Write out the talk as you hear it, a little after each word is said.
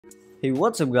Hey,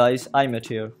 what's up guys, iMAT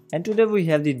here, and today we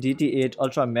have the DT8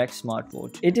 Ultra Max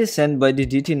smartwatch. It is sent by the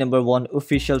DT number 1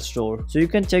 official store, so you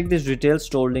can check this retail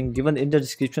store link given in the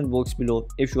description box below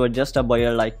if you are just a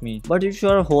buyer like me. But if you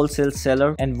are a wholesale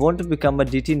seller and want to become a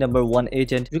DT number 1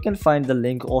 agent, you can find the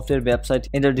link of their website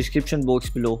in the description box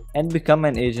below and become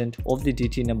an agent of the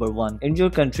DT number 1 in your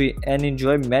country and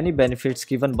enjoy many benefits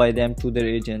given by them to their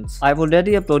agents. I've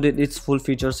already uploaded its full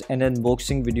features and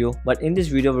unboxing video, but in this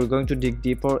video we're going to dig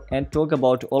deeper and talk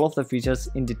about all of the features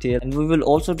in detail, and we will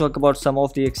also talk about some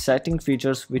of the exciting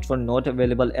features which were not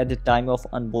available at the time of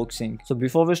unboxing. So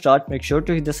before we start, make sure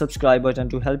to hit the subscribe button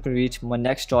to help me reach my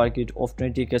next target of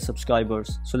 20k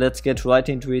subscribers. So let's get right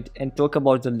into it and talk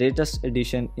about the latest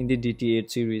addition in the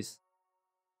DT8 series.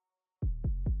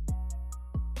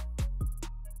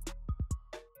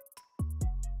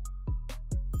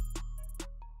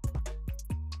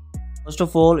 First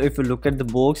of all, if you look at the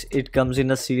box, it comes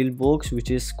in a sealed box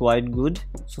which is quite good.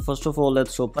 So first of all,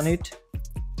 let's open it.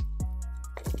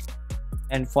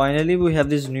 And finally we have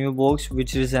this new box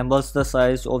which resembles the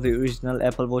size of the original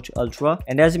Apple Watch Ultra,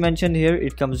 and as mentioned here,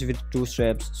 it comes with 2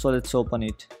 straps. So let's open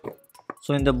it.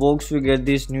 So in the box we get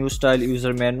this new style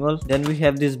user manual. Then we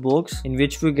have this box in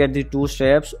which we get the 2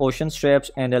 straps, ocean straps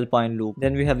and alpine loop.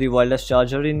 Then we have the wireless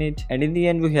charger in it, and in the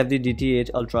end we have the DT8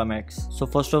 Ultra Max. So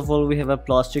first of all, we have a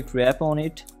plastic wrap on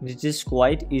it which is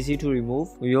quite easy to remove.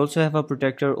 We also have a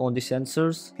protector on the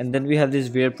sensors, and then we have this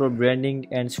Wear Pro branding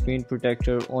and screen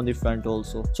protector on the front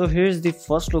also. So here's the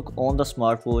first look on the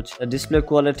smartwatch. The display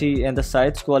quality and the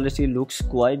sides quality looks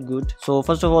quite good. So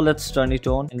first of all, let's turn it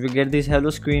on and we get this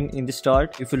hello screen in the start.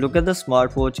 If you look at the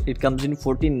smartwatch, it comes in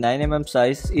 49mm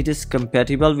size. It is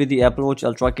compatible with the Apple Watch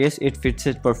Ultra case, it fits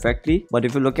it perfectly. But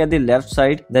if you look at the left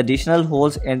side, the additional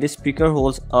holes and the speaker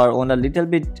holes are on a little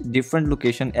bit different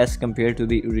location as compared to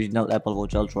the original Apple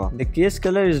Watch Ultra. The case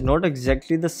color is not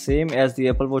exactly the same as the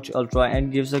Apple Watch Ultra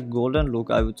and gives a golden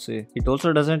look, I would say. It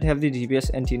also doesn't have the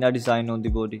GPS antenna design on the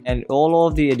body, and all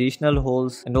of the additional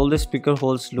holes and all the speaker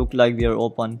holes look like they are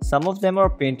open. Some of them are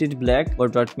painted black,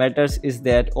 but what matters is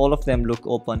that all of them look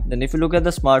open. Then if you look at the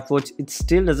smartwatch, it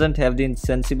still doesn't have the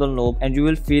insensible knob and you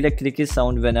will feel a clicky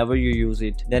sound whenever you use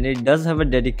it. Then it does have a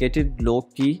dedicated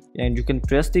lock key, and you can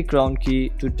press the crown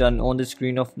key to turn on the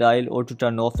screen of dial or to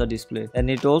turn off the display. And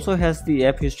it also has the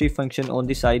app history function on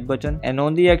the side button, and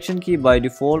on the action key by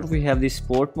default we have the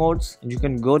sport modes, and you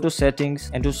can go to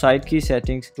settings and to side key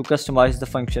settings to customize the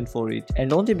function for it.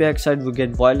 And on the back side we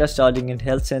get wireless charging and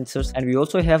health sensors, and we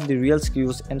also have the real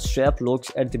screws and strap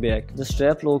locks at the back. The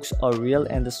strap locks are real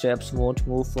and the straps won't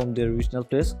move from their original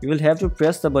place. You will have to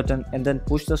press the button and then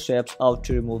push the straps out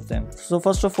to remove them. So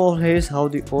first of all, here is how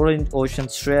the orange ocean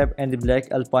strap and the black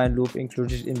alpine loop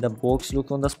included in the box look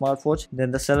on the smartwatch.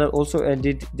 Then the seller also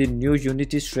added the new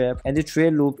unity strap and the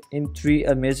trail loop in 3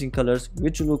 amazing colors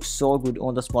which looks so good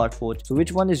on the smartwatch. So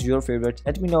which one is your favorite?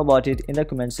 Let me know about it in the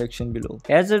comment section below.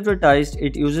 As advertised,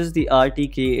 it uses the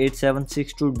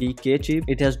RTK8762DK chip.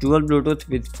 It has dual Bluetooth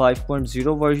with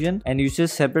 5.0 version and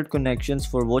uses separate connections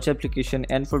for watch application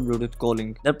and for Bluetooth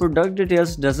calling. The product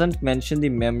details doesn't mention the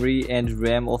memory and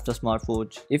RAM of the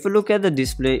smartwatch. If you look at the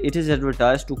display, it is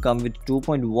advertised to come with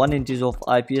 2.1 inches of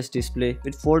IPS display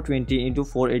with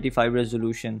 420x485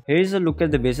 resolution. Here is a look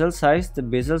at the bezel size. The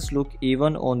bezels look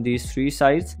even on these 3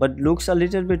 sides but looks a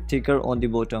little bit thicker on the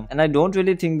bottom, and I don't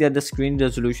really think that the screen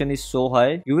resolution is so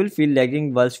high. You will feel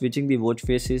lagging while switching the watch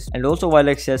faces and also while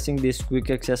accessing this quick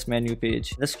access menu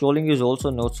page. The scrolling is also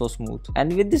not so smooth.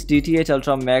 And with this DT8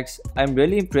 Ultra Max, I'm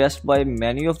really impressed by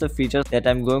many of the features that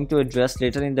I'm going to address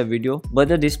later in the video, but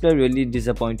the display really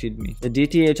disappointed me. The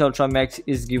DT8 Ultra Max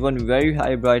is given very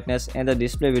high brightness and the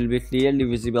display will be clearly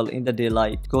visible in the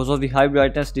daylight. Because of the high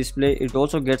brightness display, it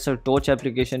also gets a touch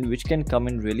application which can come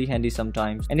in really handy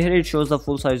sometimes. And here it shows the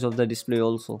full size of the display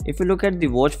also. If you look at the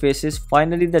watch faces,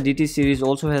 finally the DT series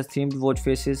also has themed watch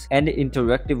faces and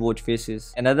interactive watch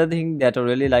faces. Another thing that I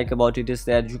really like about it is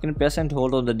that you can press and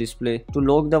hold on the display to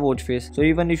lock the watch face, so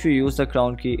even if you use the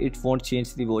crown key, it won't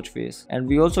change the watch face. And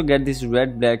we also get this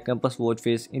red black compass watch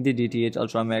face in the DT8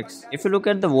 Ultra Max. If you look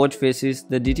at the watch faces,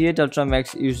 the DT8 Ultra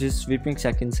Max uses sweeping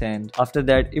seconds hand. After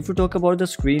that, if you talk about the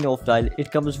screen off dial,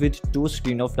 it comes with 2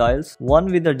 screen off dials,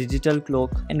 one with a digital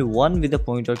clock and one with a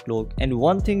pointer clock. And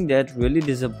one thing that really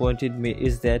disappointed me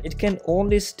is that it can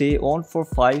only stay on for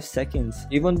 5 seconds,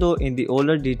 even though in the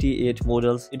older DT8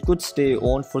 models it could stay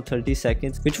on for 30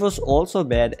 seconds, which was also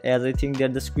bad, as I think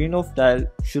that the the screen off dial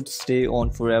should stay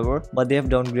on forever, but they have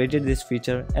downgraded this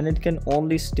feature and it can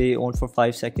only stay on for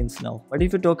 5 seconds now. But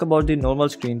if you talk about the normal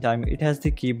screen time, it has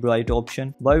the keep bright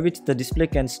option by which the display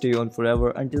can stay on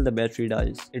forever until the battery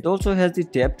dies. It also has the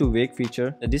tap to wake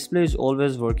feature. The display is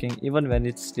always working even when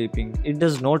it's sleeping. It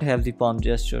does not have the palm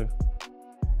gesture.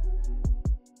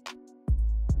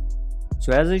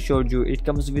 So as I showed you, it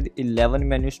comes with 11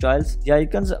 menu styles. The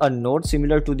icons are not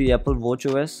similar to the Apple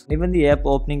watchOS. Even the app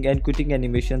opening and quitting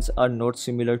animations are not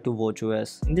similar to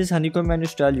watchOS. In this honeycomb menu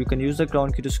style, you can use the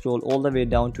crown key to scroll all the way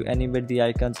down to animate the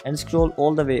icons and scroll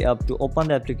all the way up to open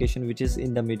the application which is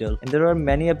in the middle. And there are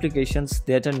many applications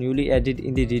that are newly added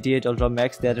in the DT8 Ultra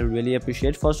Max that I really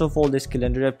appreciate. First of all, this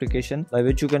calendar application by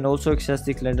which you can also access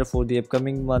the calendar for the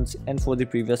upcoming months and for the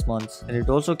previous months. And it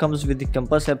also comes with the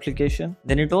compass application.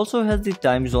 Then it also has the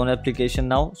time zone application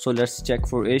now, so let's check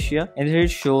for Asia, and here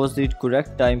it shows the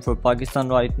correct time for Pakistan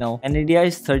right now, and India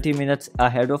is 30 minutes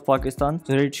ahead of Pakistan,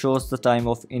 so here it shows the time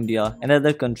of India and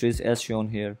other countries as shown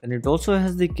here. And it also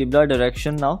has the Qibla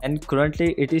direction now, and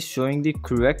currently it is showing the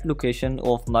correct location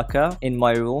of Makkah in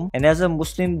my room. And as a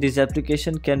Muslim, this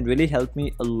application can really help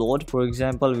me a lot. For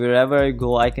example, wherever I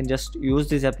go, I can just use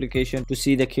this application to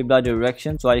see the Qibla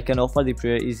direction so I can offer the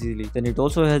prayer easily. Then it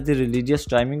also has the religious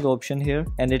timing option here,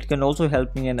 and it can also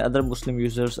help me and other Muslim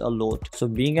users a lot. So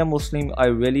being a Muslim, I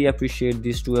really appreciate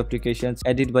these two applications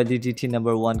added by the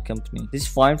DT1 company. This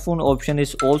find phone option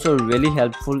is also really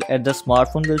helpful as the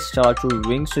smartphone will start to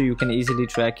ring so you can easily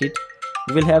track it.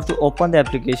 You will have to open the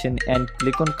application and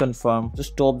click on confirm to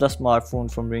stop the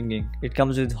smartphone from ringing. It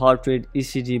comes with heart rate,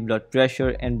 ECG, blood pressure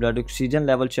and blood oxygen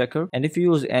level checker, and if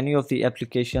you use any of the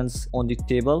applications on the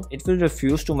table, it will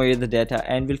refuse to measure the data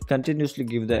and will continuously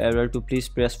give the error to please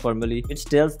press firmly, which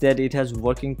tells that it has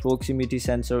working proximity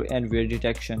sensor and wear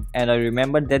detection. And I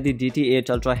remembered that the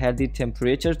DT8 Ultra had the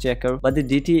temperature checker, but the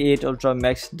DT8 Ultra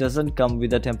Max doesn't come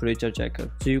with a temperature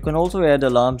checker. So you can also add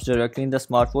alarms directly in the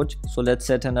smartwatch. So let's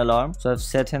set an alarm. So I've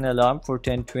set an alarm for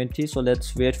 10:20, so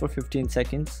let's wait for 15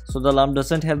 seconds. So the alarm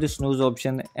doesn't have the snooze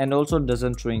option and also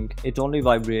doesn't ring, it only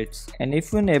vibrates. And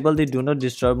if you enable the do not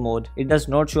disturb mode, it does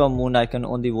not show a moon icon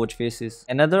on the watch faces.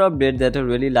 Another update that I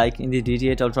really like in the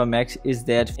DT8 Ultra Max is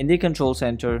that in the control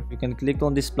center, you can click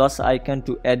on this plus icon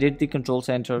to edit the control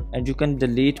center, and you can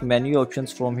delete menu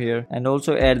options from here and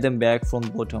also add them back from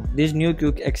the bottom. This new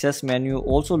quick access menu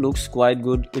also looks quite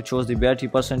good. It shows the battery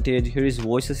percentage, here is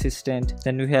voice assistant,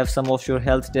 then you have some of your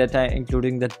health data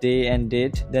including the day and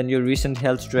date, then your recent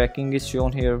health tracking is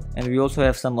shown here, and we also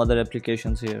have some other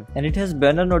applications here. And it has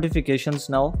banner notifications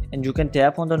now, and you can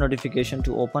tap on the notification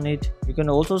to open it. You can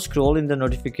also scroll in the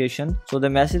notification. So the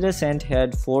message I sent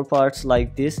had 4 parts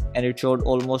like this, and it showed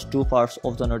almost 2 parts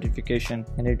of the notification.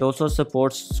 And it also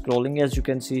supports scrolling as you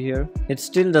can see here. It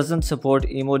still doesn't support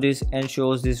emojis and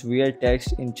shows this weird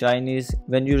text in Chinese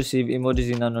when you receive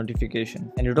emojis in a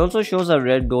notification. And it also shows a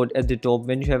red dot at the top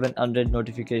when you have an unread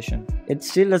notification. It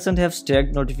still doesn't have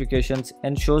stacked notifications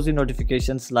and shows the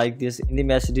notifications like this in the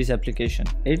messages application.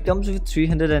 It comes with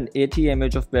 380 mAh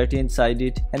of battery inside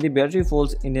it, and the battery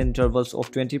falls in intervals of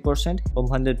 20% from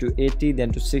 100 to 80,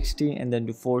 then to 60, and then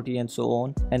to 40, and so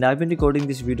on. And I've been recording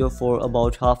this video for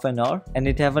about half an hour, and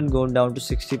it haven't gone down to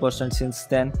 60% since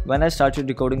then. When I started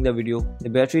recording the video, the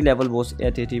battery level was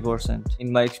at 80%.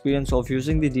 In my experience of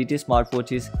using the DT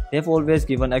smartwatches, they've always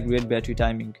given a great battery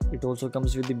timing. It also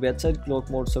comes with the bedside clock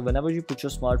mode, so whenever you put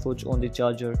your smartwatch on the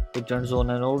charger, it turns on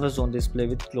an always on display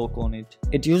with clock on it.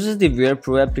 It uses the Wear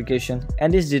Pro application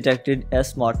and is detected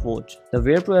as smartwatch. The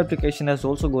Wear Pro application has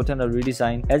also gotten a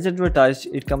redesign. As advertised,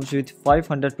 it comes with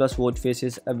 500 plus watch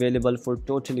faces available for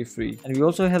totally free. And we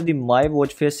also have the My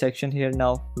Watch Face section here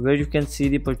now, where you can see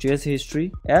the purchase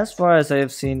history. As far as I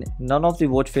have seen, none of the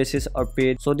watch faces are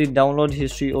paid, so the download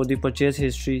history or the purchase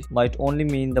history might only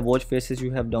mean the watch faces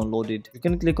you have downloaded. You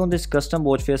can click on this custom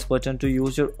watch face button to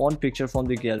use your own picture from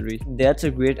the gallery. That's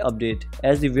a great update,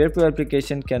 as the Wear Pro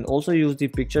application can also use the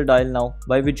picture dial now,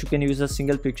 by which you can use a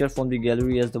single picture from the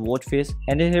gallery as the watch face.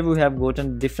 And here we have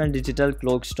gotten different digital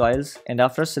clock styles, and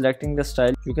after selecting the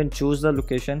style, you can choose the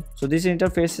location. So this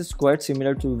interface is quite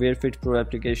similar to Wear Fit Pro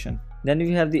application. Then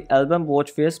we have the album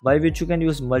watch face, by which you can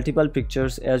use multiple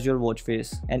pictures as your watch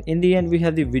face. And in the end, we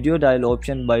have the video dial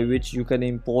option, by which you can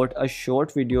import a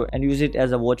short video and use it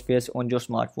as a watch face on your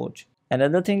smartwatch.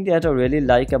 Another thing that I really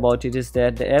like about it is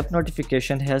that the app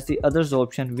notification has the others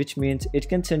option, which means it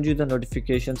can send you the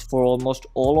notifications for almost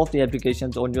all of the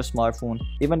applications on your smartphone,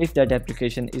 even if that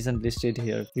application isn't listed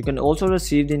here. You can also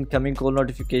receive the incoming call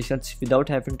notifications without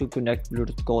having to connect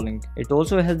Bluetooth calling. It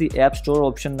also has the App Store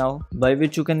option now, by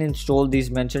which you can install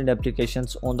these mentioned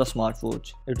applications on the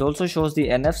smartwatch. It also shows the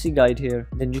NFC guide here.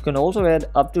 Then you can also add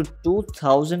up to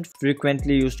 2000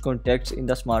 frequently used contacts in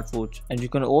the smartwatch, and you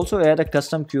can also add a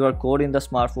custom QR code in the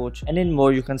smartwatch, and in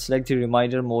more you can select the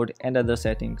reminder mode and other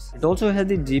settings. It also has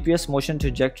the GPS motion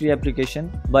trajectory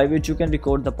application, by which you can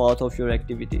record the path of your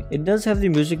activity. It does have the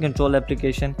music control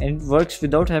application, and it works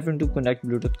without having to connect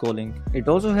Bluetooth calling. It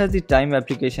also has the time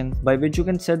application, by which you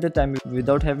can set the time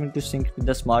without having to sync with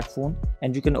the smartphone,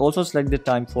 and you can also select the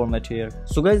time format here.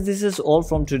 So guys, this is all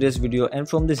from today's video and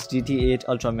from this DT8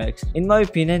 Ultra Max. In my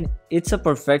opinion, it's a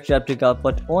perfect replica,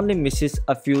 but only misses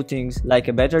a few things like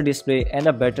a better display and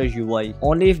a better UI.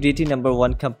 Only if DT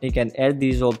 #1 company can add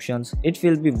these options, it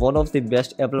will be one of the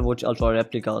best Apple Watch Ultra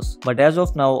replicas. But as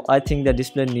of now, I think the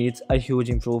display needs a huge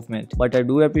improvement. But I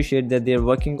do appreciate that they are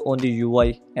working on the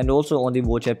UI and also on the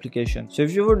watch application. So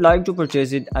if you would like to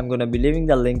purchase it, I'm gonna be leaving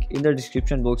the link in the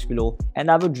description box below, and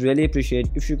I would really appreciate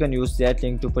if you can use that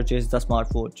link to purchase the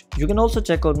smartwatch. You can also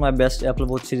check out my best Apple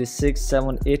Watch Series 6,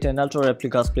 7, 8 and Ultra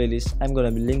replicas playlist. I'm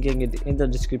gonna be linking it in the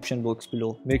description box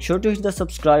below. Make sure to hit the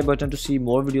subscribe button to see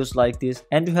more videos like this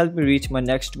and to help me reach my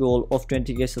next goal of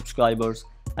 20k subscribers.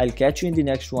 I'll catch you in the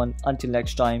next one. Until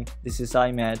next time, this is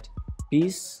iMAT.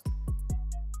 Peace.